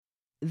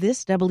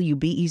This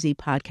WBEZ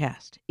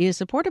podcast is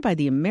supported by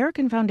the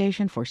American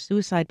Foundation for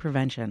Suicide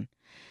Prevention.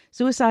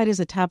 Suicide is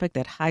a topic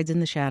that hides in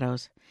the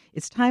shadows.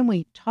 It's time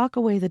we talk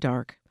away the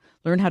dark,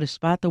 learn how to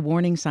spot the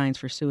warning signs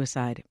for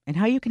suicide, and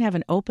how you can have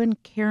an open,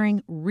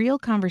 caring, real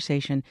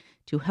conversation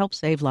to help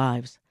save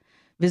lives.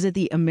 Visit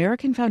the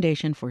American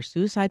Foundation for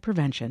Suicide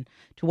Prevention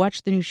to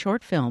watch the new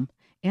short film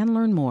and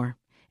learn more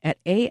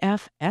at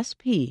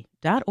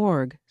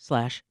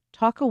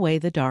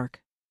afsp.org/talkawaythedark.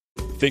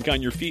 Think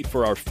on your feet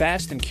for our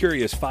Fast and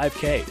Curious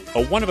 5K,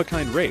 a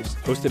one-of-a-kind race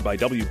hosted by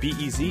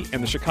WBEZ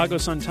and the Chicago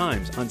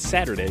Sun-Times on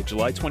Saturday,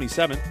 July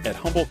 27th at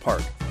Humboldt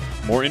Park.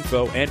 More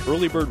info and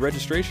early bird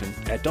registration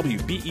at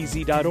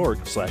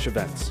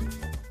wbez.org/events.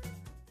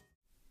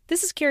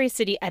 This is Curious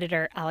City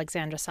editor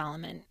Alexandra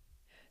Solomon.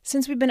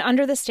 Since we've been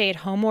under the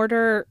stay-at-home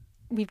order,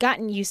 we've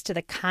gotten used to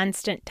the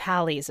constant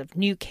tallies of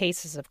new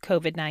cases of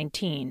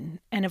COVID-19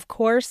 and, of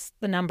course,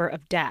 the number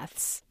of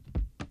deaths.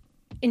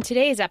 In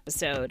today's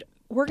episode,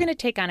 we're going to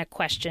take on a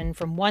question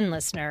from one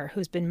listener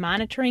who's been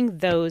monitoring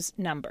those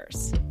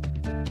numbers.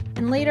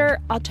 And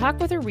later, I'll talk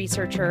with a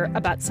researcher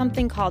about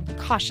something called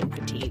caution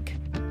fatigue.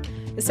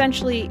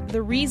 Essentially,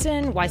 the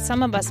reason why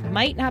some of us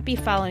might not be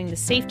following the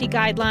safety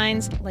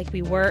guidelines like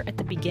we were at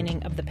the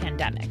beginning of the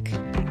pandemic.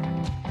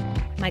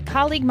 My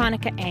colleague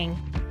Monica Eng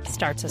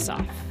starts us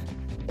off.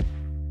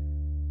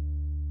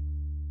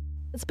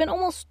 It's been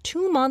almost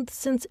 2 months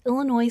since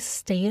Illinois'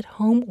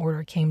 stay-at-home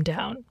order came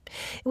down.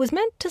 It was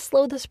meant to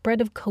slow the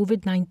spread of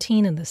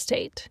COVID-19 in the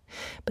state.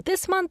 But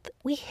this month,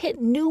 we hit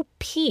new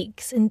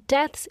peaks in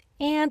deaths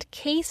and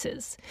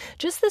cases.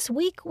 Just this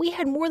week, we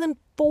had more than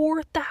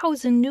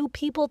 4,000 new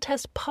people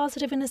test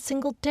positive in a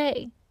single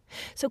day.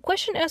 So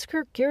question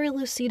asker Gary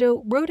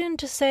Lucido wrote in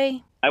to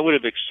say, I would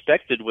have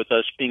expected with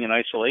us being in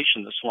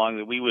isolation this long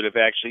that we would have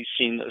actually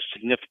seen a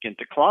significant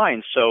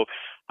decline. So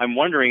I'm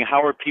wondering,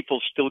 how are people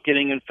still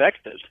getting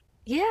infected?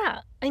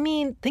 Yeah, I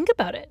mean, think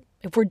about it.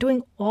 If we're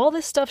doing all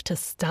this stuff to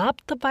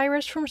stop the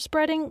virus from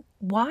spreading,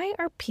 why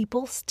are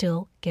people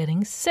still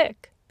getting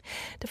sick?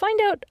 To find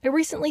out, I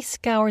recently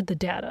scoured the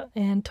data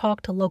and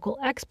talked to local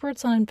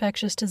experts on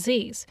infectious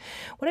disease.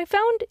 What I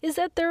found is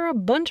that there are a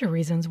bunch of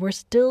reasons we're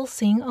still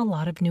seeing a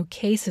lot of new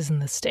cases in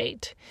the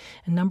state.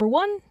 And number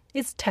one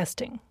is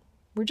testing.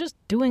 We're just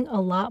doing a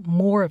lot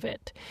more of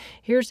it.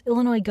 Here's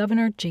Illinois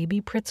Governor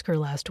J.B. Pritzker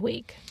last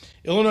week.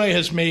 Illinois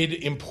has made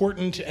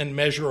important and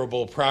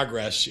measurable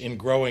progress in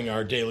growing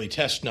our daily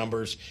test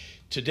numbers.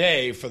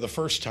 Today, for the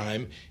first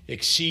time,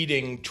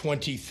 exceeding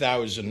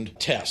 20,000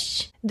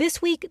 tests.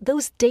 This week,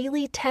 those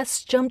daily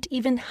tests jumped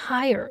even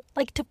higher,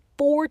 like to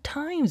 4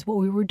 times what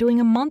we were doing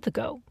a month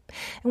ago.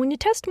 And when you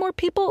test more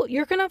people,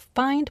 you're going to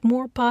find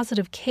more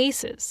positive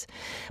cases.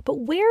 But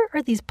where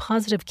are these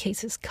positive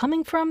cases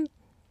coming from?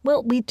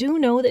 Well, we do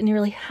know that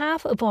nearly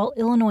half of all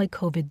Illinois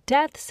COVID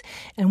deaths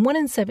and 1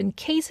 in 7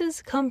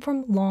 cases come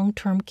from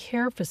long-term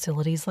care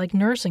facilities like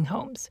nursing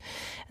homes.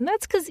 And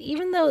that's because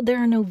even though there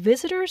are no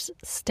visitors,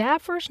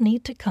 staffers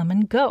need to come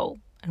and go.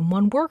 And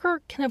one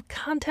worker can have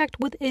contact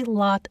with a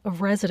lot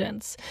of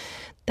residents.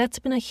 That's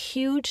been a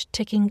huge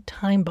ticking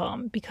time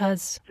bomb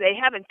because they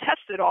haven't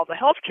tested all the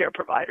healthcare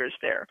providers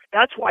there.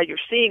 That's why you're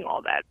seeing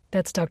all that.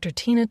 That's Dr.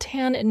 Tina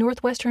Tan at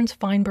Northwestern's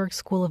Feinberg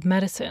School of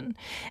Medicine.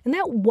 And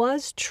that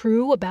was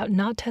true about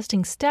not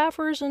testing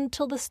staffers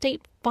until the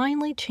state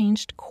finally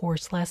changed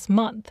course last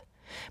month.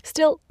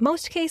 Still,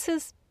 most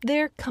cases,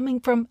 they're coming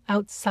from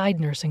outside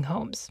nursing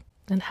homes.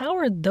 And how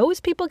are those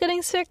people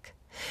getting sick?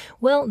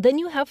 Well, then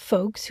you have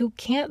folks who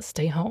can't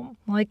stay home,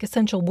 like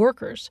essential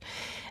workers,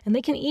 and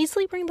they can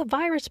easily bring the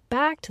virus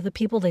back to the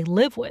people they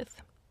live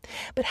with.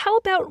 But how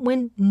about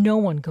when no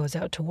one goes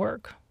out to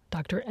work?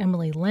 Dr.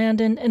 Emily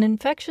Landon, an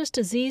infectious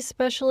disease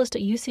specialist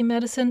at UC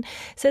Medicine,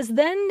 says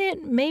then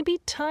it may be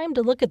time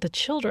to look at the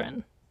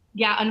children.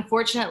 Yeah,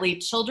 unfortunately,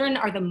 children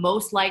are the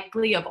most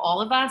likely of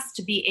all of us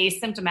to be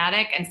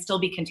asymptomatic and still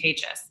be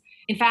contagious.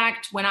 In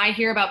fact, when I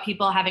hear about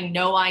people having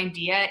no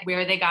idea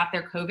where they got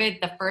their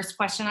COVID, the first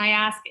question I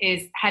ask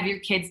is, have your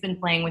kids been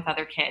playing with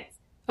other kids?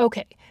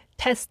 Okay,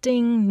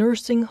 testing,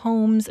 nursing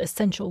homes,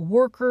 essential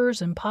workers,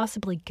 and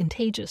possibly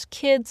contagious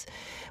kids.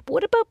 But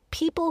what about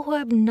people who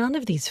have none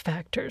of these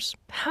factors?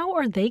 How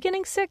are they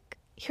getting sick?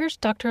 Here's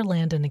Dr.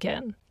 Landon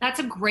again.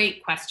 That's a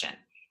great question.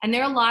 And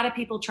there are a lot of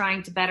people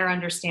trying to better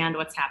understand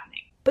what's happening.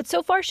 But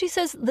so far, she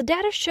says, the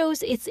data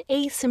shows it's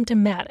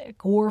asymptomatic,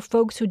 or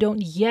folks who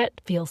don't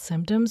yet feel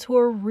symptoms who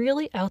are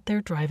really out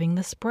there driving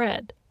the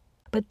spread.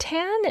 But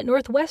Tan at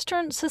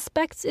Northwestern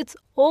suspects it's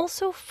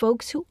also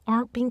folks who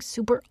aren't being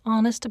super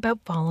honest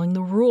about following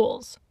the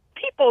rules.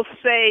 People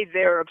say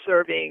they're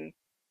observing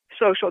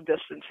social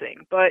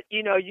distancing, but,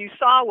 you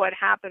saw what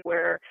happened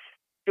where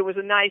it was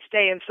a nice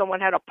day and someone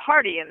had a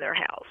party in their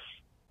house.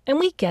 And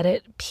we get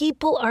it.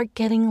 People are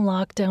getting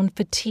lockdown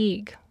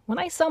fatigue. When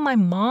I saw my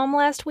mom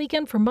last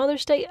weekend for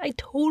Mother's Day, I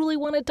totally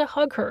wanted to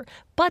hug her,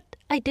 but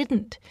I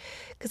didn't.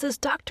 Because as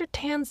Dr.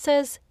 Tan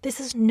says, this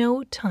is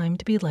no time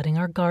to be letting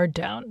our guard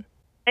down.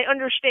 I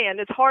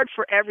understand it's hard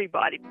for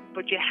everybody,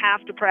 but you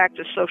have to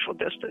practice social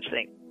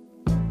distancing.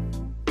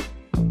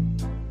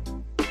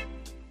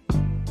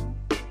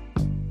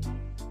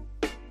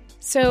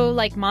 So,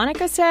 like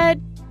Monica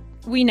said,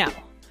 we know.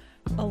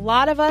 A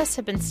lot of us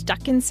have been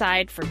stuck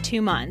inside for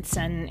 2 months,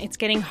 and it's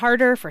getting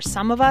harder for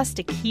some of us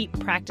to keep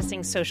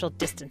practicing social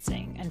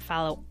distancing and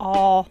follow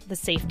all the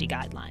safety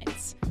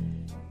guidelines.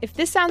 If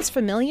this sounds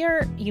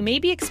familiar, you may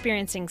be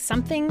experiencing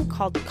something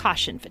called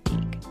caution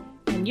fatigue,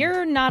 and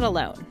you're not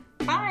alone.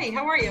 Hi,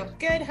 how are you?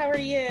 Good, how are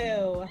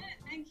you?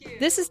 Thank you.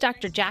 This is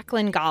Dr.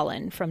 Jacqueline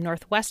Gollan from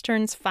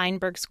Northwestern's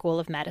Feinberg School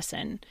of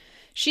Medicine.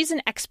 She's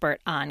an expert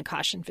on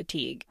caution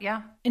fatigue.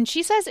 Yeah. And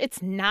she says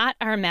it's not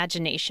our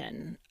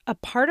imagination. A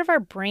part of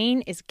our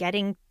brain is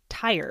getting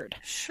tired.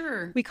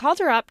 Sure. We called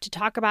her up to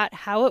talk about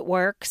how it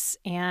works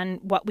and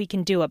what we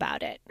can do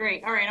about it.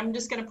 Great. All right, I'm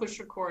just going to push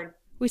record.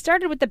 We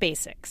started with the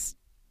basics.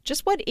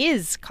 Just what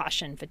is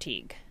caution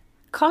fatigue?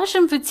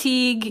 Caution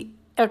fatigue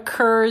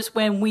occurs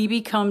when we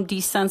become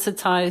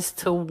desensitized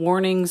to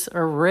warnings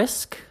or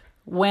risk.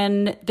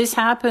 When this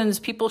happens,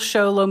 people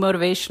show low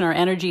motivation or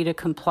energy to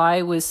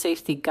comply with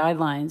safety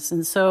guidelines.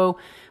 And so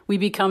we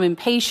become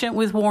impatient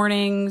with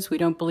warnings. We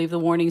don't believe the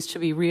warnings to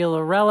be real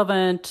or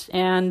relevant,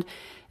 and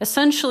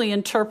essentially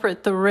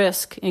interpret the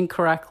risk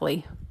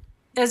incorrectly.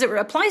 As it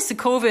applies to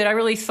COVID, I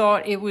really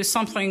thought it was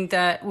something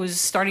that was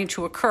starting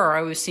to occur.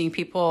 I was seeing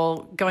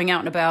people going out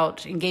and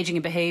about, engaging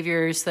in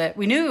behaviors that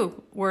we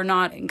knew were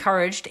not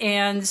encouraged.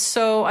 And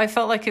so I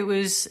felt like it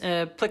was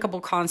an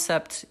applicable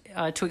concept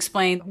to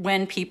explain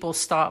when people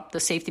stop the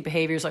safety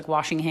behaviors like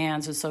washing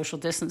hands and social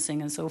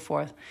distancing and so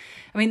forth.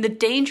 I mean, the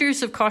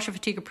dangers of caution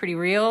fatigue are pretty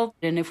real.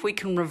 And if we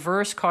can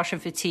reverse caution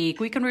fatigue,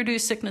 we can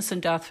reduce sickness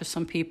and death for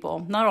some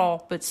people. Not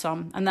all, but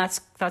some. And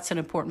that's an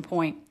important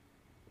point.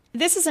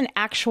 This is an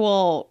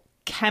actual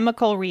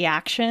chemical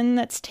reaction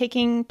that's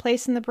taking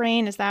place in the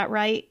brain. Is that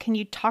right? Can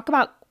you talk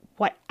about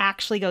what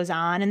actually goes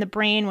on in the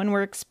brain when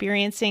we're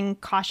experiencing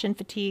caution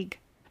fatigue?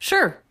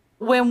 Sure.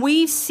 When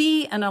we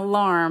see an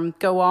alarm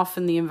go off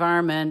in the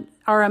environment,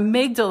 our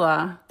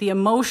amygdala, the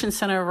emotion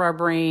center of our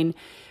brain,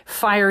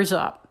 fires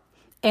up.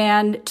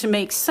 And to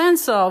make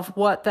sense of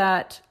what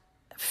that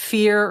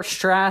fear,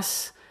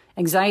 stress,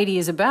 anxiety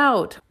is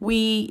about,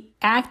 we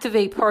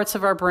activate parts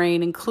of our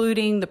brain,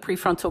 including the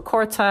prefrontal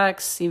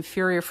cortex, the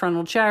inferior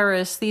frontal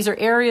gyrus. These are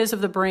areas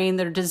of the brain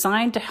that are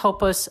designed to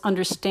help us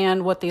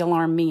understand what the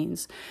alarm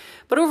means.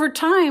 But over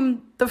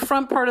time, the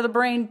front part of the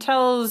brain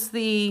tells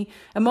the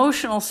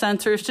emotional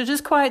centers to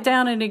just quiet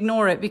down and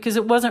ignore it because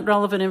it wasn't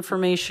relevant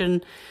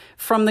information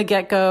from the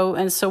get-go,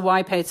 and so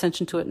why pay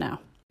attention to it now?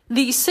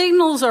 These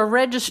signals are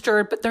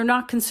registered, but they're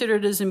not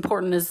considered as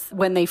important as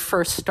when they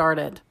first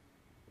started.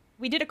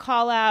 We did a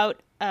call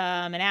out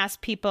and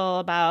asked people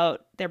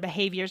about their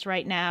behaviors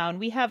right now. And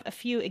we have a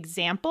few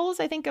examples,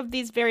 I think, of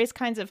these various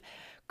kinds of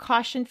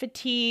caution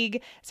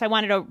fatigue. So I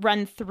wanted to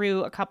run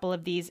through a couple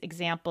of these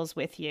examples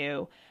with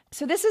you.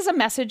 So this is a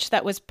message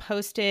that was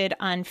posted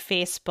on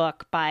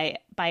Facebook by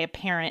a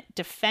parent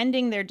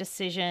defending their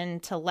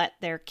decision to let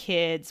their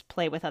kids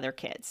play with other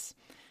kids.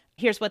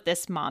 Here's what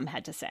this mom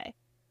had to say.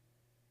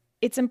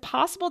 It's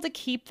impossible to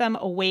keep them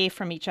away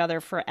from each other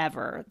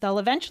forever. They'll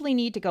eventually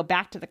need to go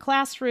back to the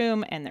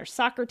classroom and their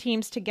soccer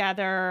teams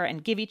together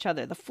and give each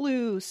other the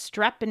flu,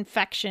 strep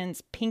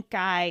infections, pink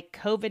eye,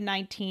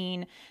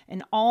 COVID-19,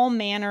 and all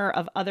manner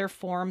of other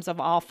forms of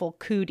awful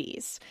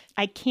cooties.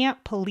 I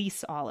can't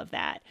police all of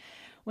that.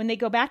 When they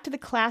go back to the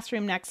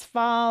classroom next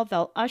fall,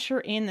 they'll usher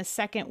in the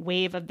second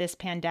wave of this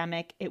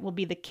pandemic. It will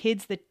be the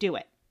kids that do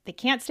it. They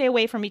can't stay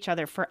away from each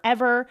other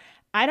forever.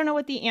 I don't know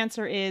what the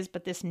answer is,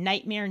 but this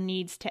nightmare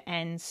needs to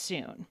end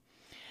soon.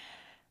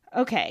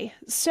 Okay,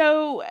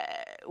 so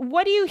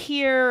what do you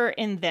hear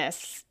in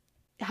this?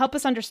 Help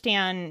us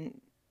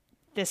understand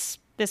this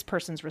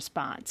person's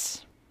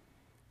response.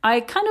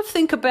 I kind of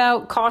think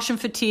about caution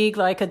fatigue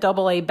like a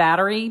AA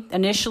battery.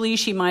 Initially,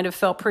 she might have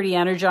felt pretty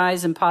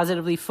energized and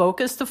positively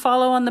focused to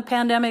follow on the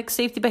pandemic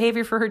safety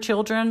behavior for her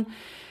children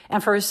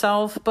and for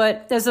herself.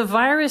 But as the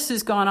virus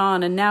has gone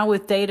on, and now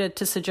with data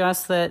to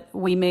suggest that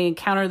we may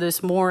encounter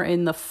this more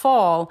in the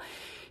fall,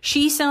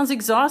 she sounds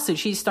exhausted.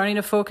 She's starting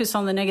to focus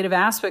on the negative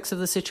aspects of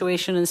the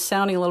situation and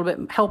sounding a little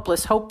bit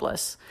helpless,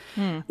 hopeless.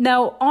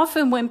 Now,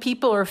 often when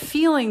people are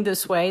feeling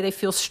this way, they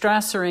feel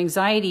stress or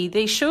anxiety,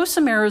 they show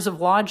some errors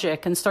of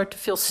logic and start to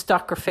feel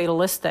stuck or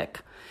fatalistic.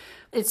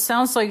 It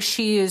sounds like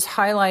she is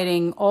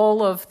highlighting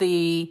all of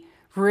the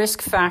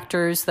risk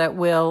factors that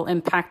will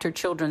impact her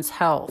children's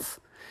health.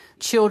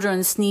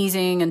 Children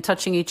sneezing and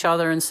touching each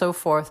other and so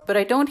forth. But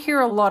I don't hear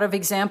a lot of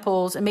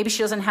examples, and maybe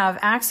she doesn't have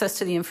access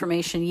to the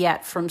information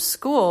yet from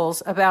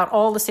schools about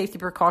all the safety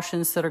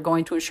precautions that are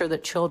going to ensure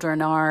that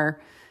children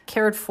are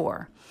cared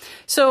for.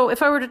 So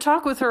if I were to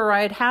talk with her,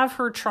 I'd have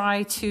her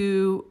try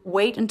to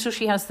wait until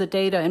she has the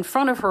data in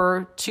front of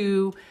her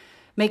to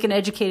make an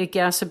educated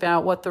guess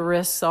about what the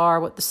risks are,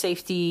 what the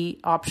safety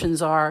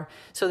options are,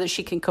 so that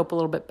she can cope a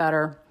little bit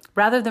better.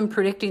 Rather than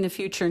predicting the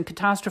future and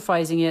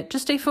catastrophizing it,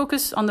 just stay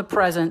focused on the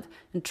present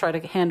and try to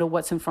handle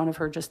what's in front of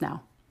her just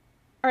now.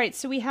 All right,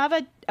 so we have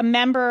a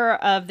member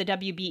of the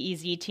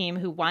WBEZ team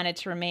who wanted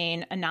to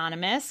remain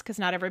anonymous because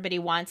not everybody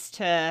wants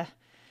to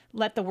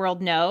let the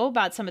world know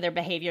about some of their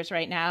behaviors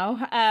right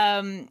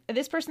now.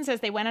 This person says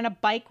they went on a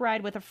bike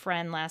ride with a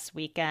friend last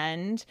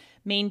weekend,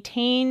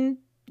 maintained,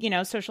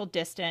 social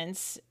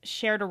distance,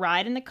 shared a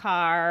ride in the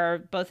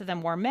car. Both of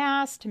them wore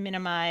masks to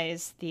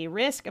minimize the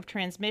risk of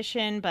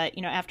transmission. But,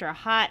 after a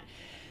hot,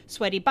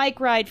 sweaty bike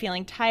ride,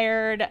 feeling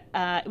tired,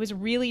 it was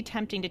really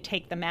tempting to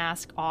take the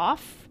mask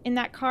off in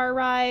that car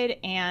ride.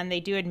 And they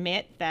do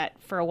admit that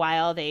for a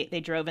while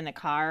they drove in the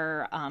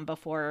car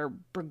before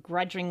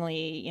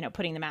begrudgingly,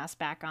 putting the mask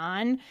back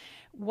on.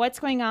 What's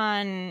going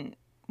on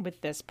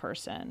with this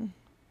person?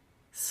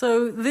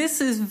 So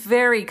this is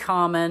very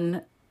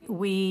common.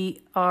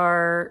 We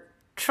are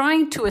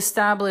trying to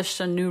establish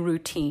a new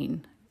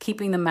routine,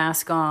 keeping the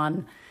mask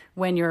on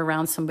when you're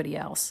around somebody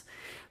else.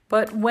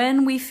 But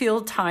when we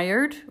feel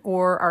tired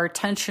or our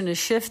attention is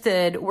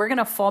shifted, we're going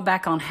to fall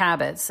back on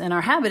habits. And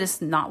our habit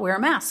is not wear a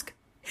mask.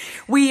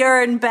 We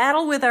are in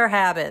battle with our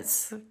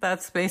habits.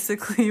 That's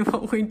basically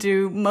what we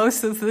do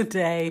most of the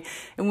day.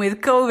 And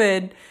with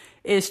COVID,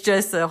 it's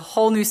just a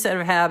whole new set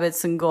of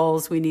habits and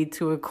goals we need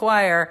to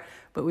acquire.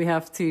 But we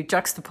have to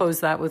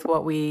juxtapose that with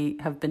what we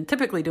have been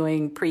typically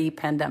doing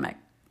pre-pandemic.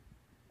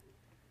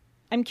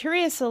 I'm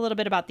curious a little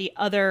bit about the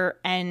other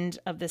end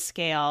of the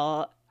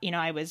scale.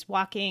 I was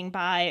walking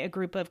by a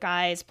group of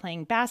guys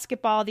playing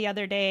basketball the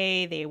other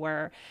day. They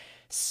were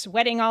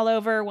sweating all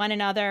over one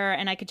another,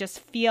 and I could just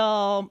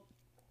feel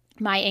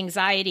my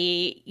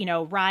anxiety,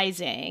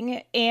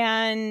 rising.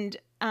 And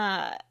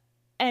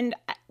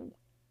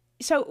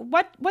so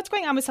what's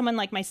going on with someone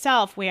like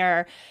myself,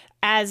 where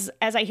as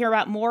I hear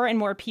about more and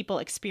more people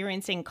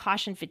experiencing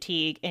caution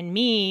fatigue, and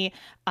me,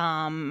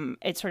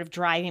 it's sort of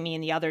driving me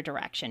in the other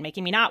direction,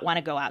 making me not want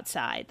to go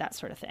outside, that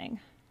sort of thing.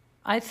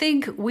 I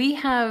think we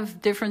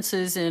have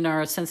differences in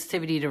our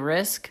sensitivity to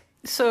risk.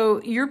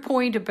 So your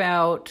point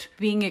about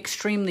being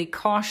extremely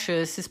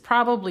cautious is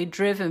probably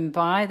driven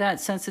by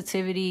that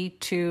sensitivity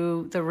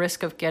to the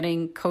risk of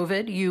getting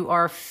COVID. You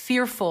are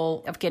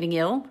fearful of getting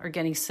ill or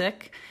getting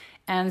sick.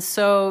 And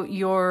so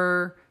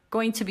you're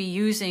going to be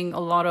using a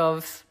lot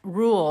of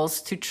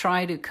rules to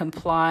try to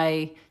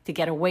comply, to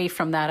get away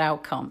from that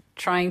outcome,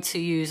 trying to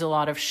use a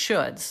lot of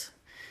shoulds.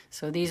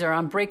 So these are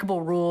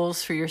unbreakable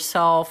rules for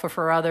yourself or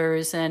for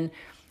others, and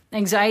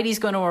anxiety is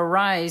going to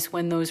arise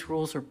when those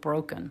rules are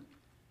broken.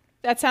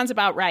 That sounds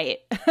about right.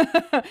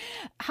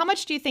 How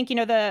much do you think,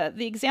 the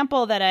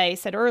example that I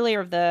said earlier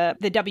of the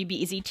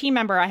WBEZ team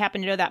member, I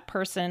happen to know that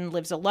person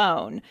lives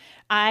alone.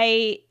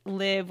 I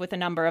live with a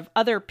number of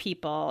other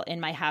people in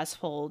my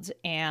household,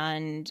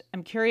 and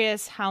I'm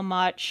curious how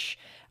much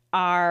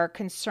our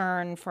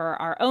concern for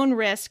our own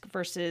risk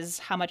versus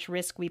how much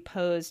risk we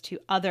pose to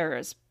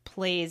others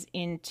plays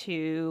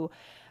into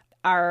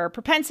our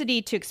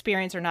propensity to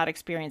experience or not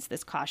experience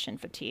this caution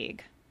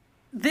fatigue.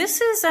 This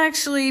is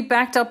actually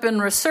backed up in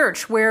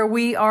research where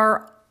we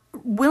are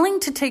willing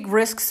to take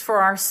risks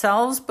for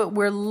ourselves, but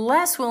we're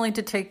less willing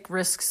to take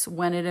risks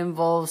when it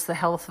involves the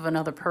health of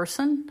another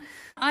person.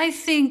 I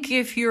think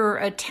if you're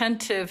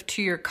attentive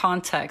to your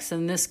context,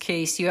 in this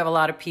case, you have a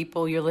lot of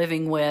people you're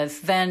living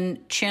with, then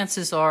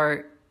chances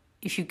are,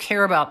 if you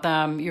care about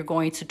them, you're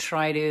going to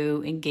try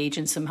to engage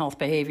in some health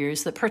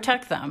behaviors that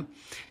protect them.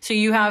 So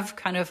you have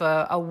kind of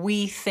a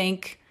we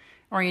think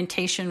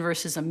orientation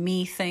versus a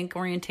me think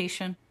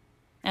orientation.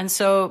 And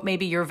so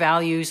maybe your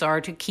values are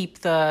to keep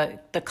the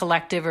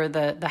collective or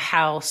the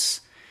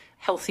house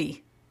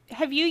healthy.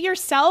 Have you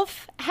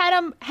yourself had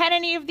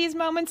any of these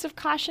moments of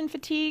caution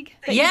fatigue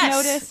that you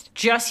noticed?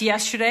 Just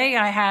yesterday,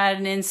 I had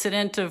an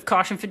incident of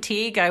caution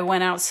fatigue. I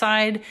went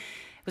outside,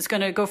 was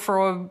going to go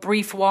for a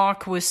brief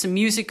walk with some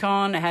music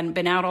on. I hadn't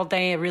been out all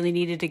day. I really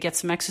needed to get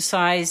some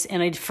exercise,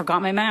 and I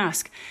forgot my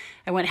mask.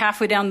 I went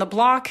halfway down the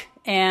block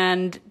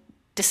and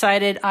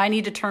decided I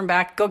need to turn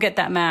back, go get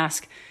that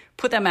mask,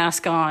 put that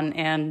mask on,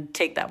 and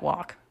take that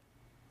walk.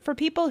 For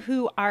people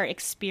who are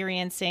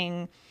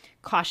experiencing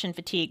caution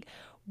fatigue,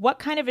 what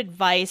kind of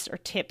advice or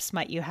tips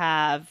might you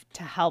have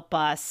to help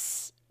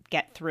us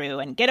get through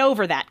and get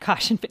over that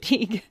caution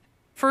fatigue?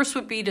 First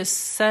would be to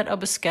set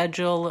up a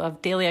schedule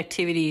of daily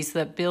activities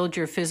that build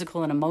your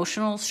physical and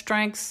emotional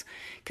strengths.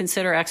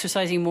 Consider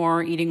exercising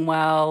more, eating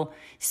well,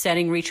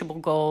 setting reachable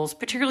goals,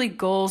 particularly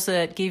goals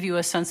that give you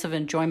a sense of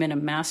enjoyment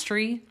and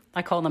mastery.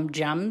 I call them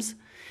GEMS.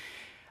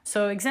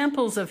 So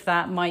examples of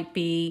that might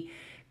be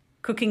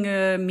cooking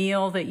a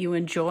meal that you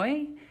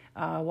enjoy,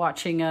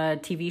 watching a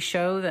TV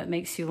show that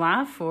makes you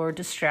laugh or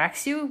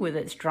distracts you with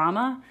its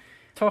drama,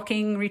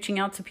 talking, reaching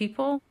out to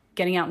people,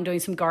 getting out and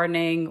doing some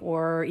gardening,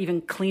 or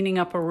even cleaning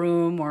up a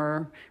room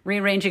or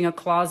rearranging a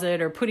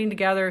closet or putting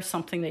together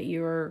something that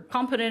you're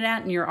competent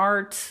at in your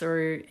arts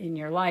or in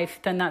your life,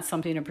 then that's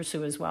something to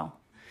pursue as well.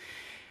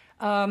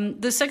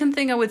 The second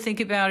thing I would think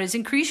about is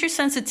increase your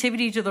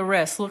sensitivity to the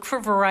risk. Look for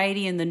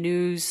variety in the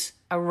news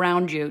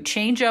around you.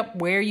 Change up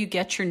where you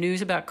get your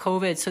news about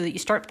COVID so that you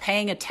start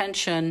paying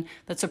attention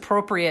that's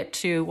appropriate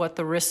to what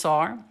the risks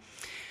are.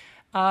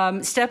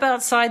 Step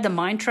outside the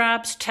mind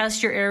traps,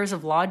 test your errors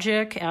of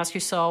logic, ask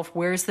yourself,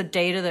 where's the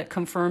data that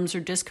confirms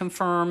or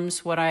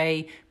disconfirms what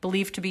I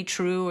believe to be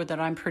true or that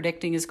I'm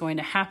predicting is going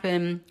to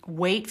happen?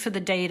 Wait for the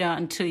data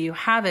until you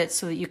have it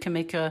so that you can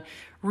make a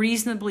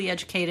reasonably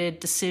educated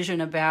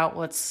decision about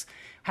what's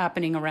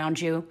happening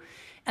around you.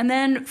 And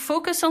then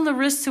focus on the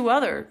risks to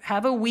other.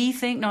 Have a we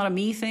think, not a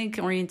me think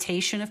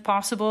orientation if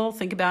possible.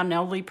 Think about an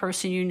elderly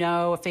person you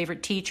know, a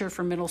favorite teacher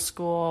from middle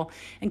school,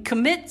 and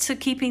commit to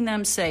keeping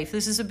them safe.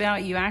 This is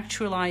about you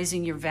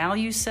actualizing your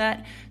value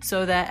set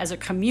so that as a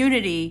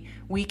community,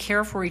 we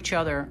care for each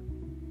other.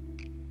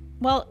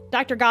 Well,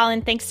 Dr.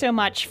 Golin, thanks so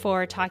much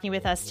for talking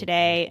with us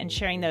today and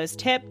sharing those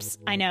tips.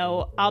 I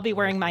know I'll be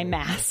wearing my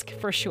mask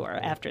for sure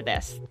after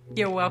this.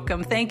 You're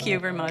welcome. Thank you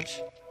very much.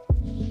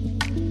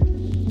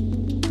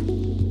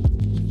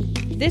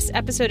 This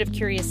episode of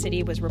Curious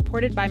City was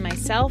reported by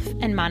myself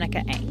and Monica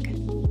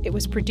Enck. It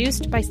was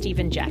produced by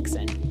Stephen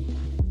Jackson.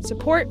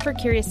 Support for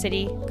Curious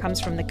City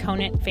comes from the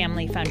Conant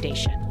Family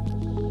Foundation.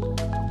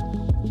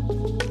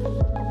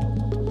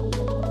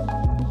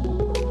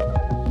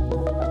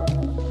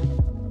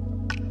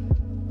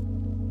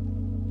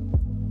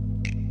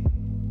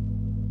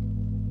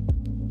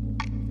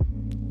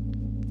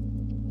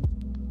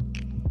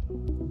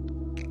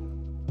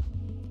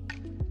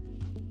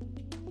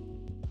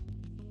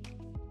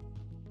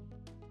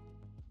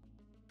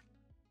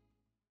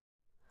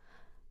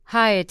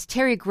 Hi, it's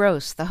Terry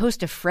Gross, the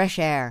host of Fresh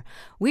Air.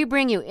 We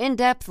bring you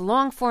in-depth,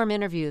 long-form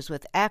interviews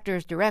with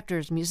actors,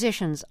 directors,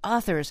 musicians,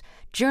 authors,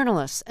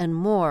 journalists, and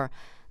more.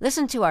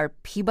 Listen to our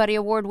Peabody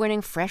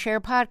Award-winning Fresh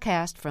Air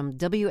podcast from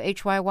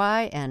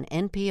WHYY and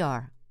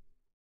NPR.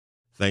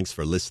 Thanks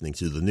for listening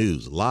to the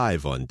news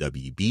live on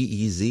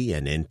WBEZ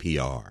and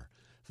NPR.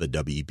 The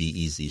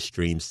WBEZ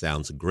stream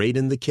sounds great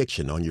in the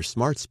kitchen on your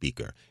smart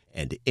speaker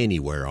and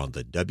anywhere on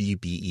the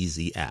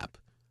WBEZ app.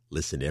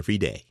 Listen every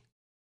day.